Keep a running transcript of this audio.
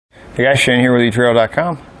Hey guys, Shane here with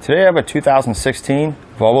etrailer.com. Today I have a 2016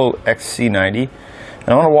 Volvo XC90 and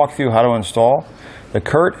I want to walk through how to install the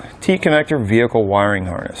Curt T-connector vehicle wiring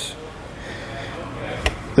harness.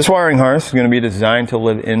 This wiring harness is going to be designed to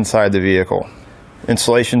live inside the vehicle.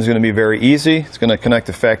 Installation is going to be very easy. It's going to connect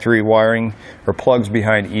the factory wiring or plugs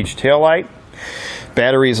behind each taillight.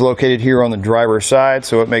 Battery is located here on the driver's side,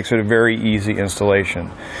 so it makes it a very easy installation.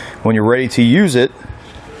 When you're ready to use it,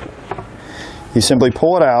 you simply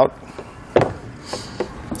pull it out,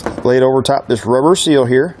 lay it over top this rubber seal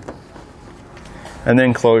here, and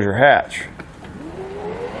then close your hatch.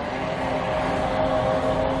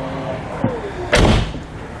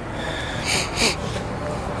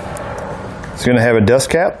 It's going to have a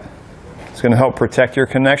dust cap. It's going to help protect your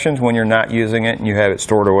connections when you're not using it and you have it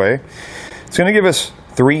stored away. It's going to give us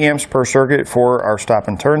 3 amps per circuit for our stop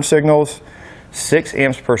and turn signals, 6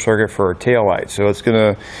 amps per circuit for our tail light. So it's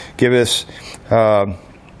going to give us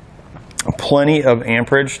plenty of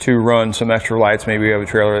amperage to run some extra lights. Maybe we have a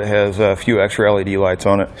trailer that has a few extra LED lights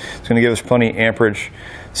on it. It's going to give us plenty of amperage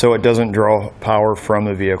so it doesn't draw power from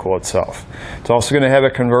the vehicle itself. It's also going to have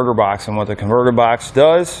a converter box, and what the converter box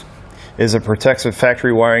does is it protects the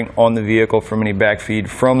factory wiring on the vehicle from any backfeed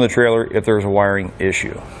from the trailer if there's a wiring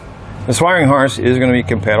issue. This wiring harness is going to be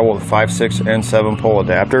compatible with 5, 6, and 7 pole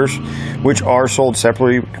adapters, which are sold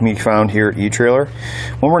separately, can be found here at eTrailer.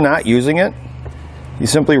 When we're not using it, you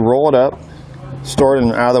simply roll it up, store it in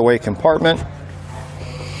an out-of-the-way compartment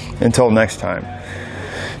until next time.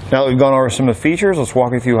 Now that we've gone over some of the features, let's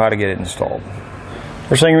walk you through how to get it installed.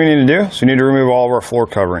 First thing we need to do is we need to remove all of our floor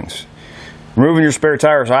coverings. Removing your spare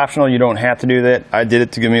tire is optional. You don't have to do that. I did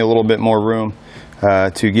it to give me a little bit more room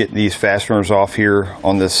to get these fasteners off here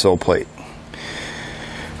on this sill plate.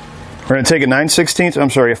 We're going to take a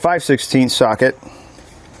 5/16 socket.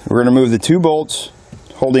 We're going to move the 2 bolts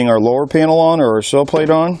holding our lower panel on, or our sill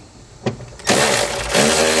plate on.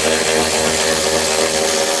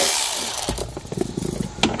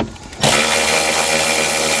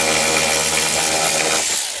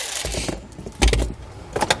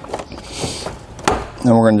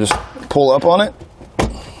 Then we're going to just pull up on it,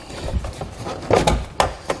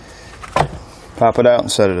 pop it out,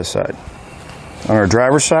 and set it aside. On our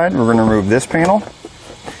driver's side, we're going to remove this panel.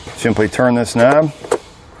 Simply turn this knob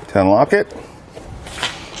to unlock it.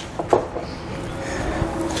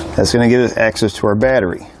 That's going to give us access to our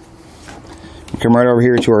battery. We come right over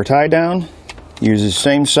here to our tie down, use the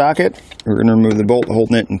same socket. We're going to remove the bolt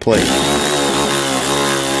holding it in place.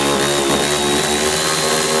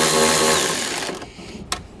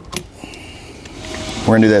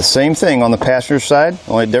 We're going to do that same thing on the passenger side.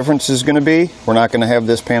 The only difference is going to be we're not going to have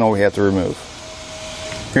this panel we have to remove.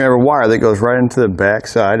 You're going to have a wire that goes right into the back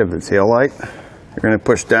side of the tail light. You're going to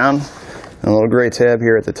push down on a little gray tab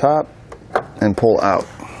here at the top and pull out.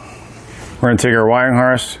 We're going to take our wiring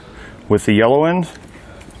harness with the yellow end,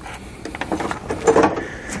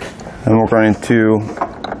 and we're going to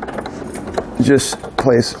just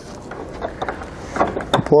place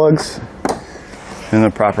the plugs in the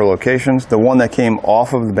proper locations. The one that came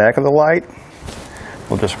off of the back of the light,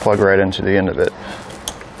 we'll just plug right into the end of it,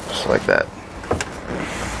 just like that.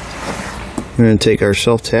 We're going to take our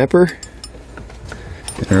self-tapper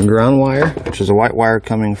and our ground wire, which is a white wire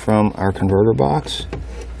coming from our converter box.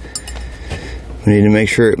 We need to make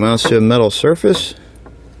sure it mounts to a metal surface.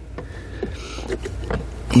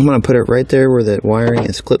 I'm going to put it right there where that wiring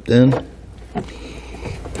is clipped in.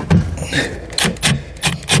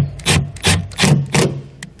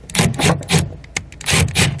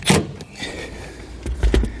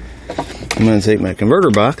 I'm going to take my converter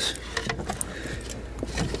box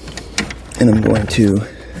and I'm going to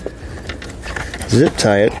zip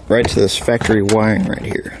tie it right to this factory wiring right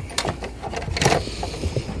here.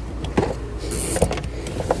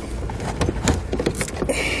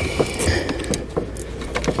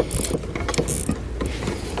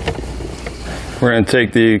 We're going to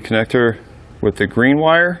take the connector with the green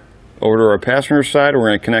wire over to our passenger side. We're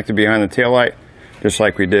going to connect it behind the taillight just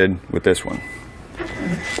like we did with this one.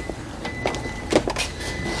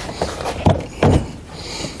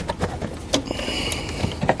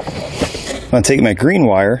 I'm going to take my green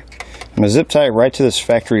wire, I'm going to zip tie it right to this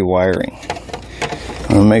factory wiring. I'm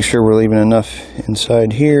going to make sure we're leaving enough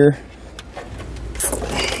inside here.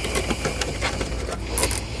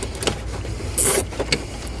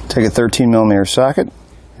 Take a 13mm socket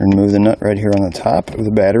and remove the nut right here on the top of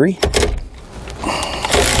the battery.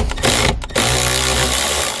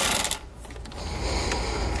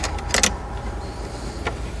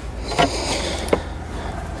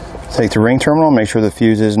 Take the ring terminal, make sure the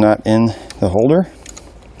fuse is not in the holder.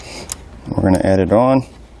 We're going to add it on,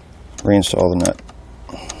 reinstall the nut.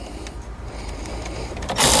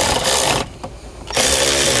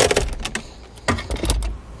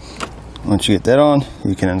 Once you get that on,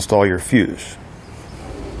 you can install your fuse.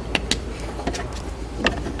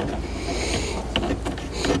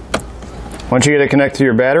 Once you get it connected to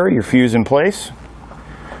your battery, your fuse in place,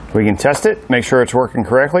 we can test it, make sure it's working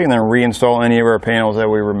correctly, and then reinstall any of our panels that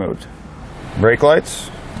we removed. Brake lights,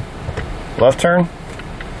 left turn,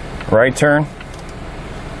 right turn,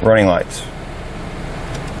 running lights.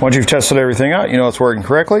 Once you've tested everything out, you know it's working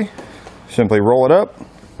correctly, simply roll it up,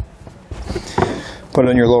 put it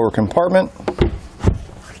in your lower compartment,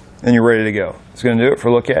 and you're ready to go. It's going to do it for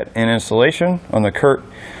a look at and installation on the Curt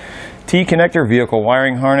T-connector vehicle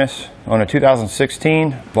wiring harness on a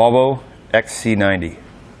 2016 Volvo XC90.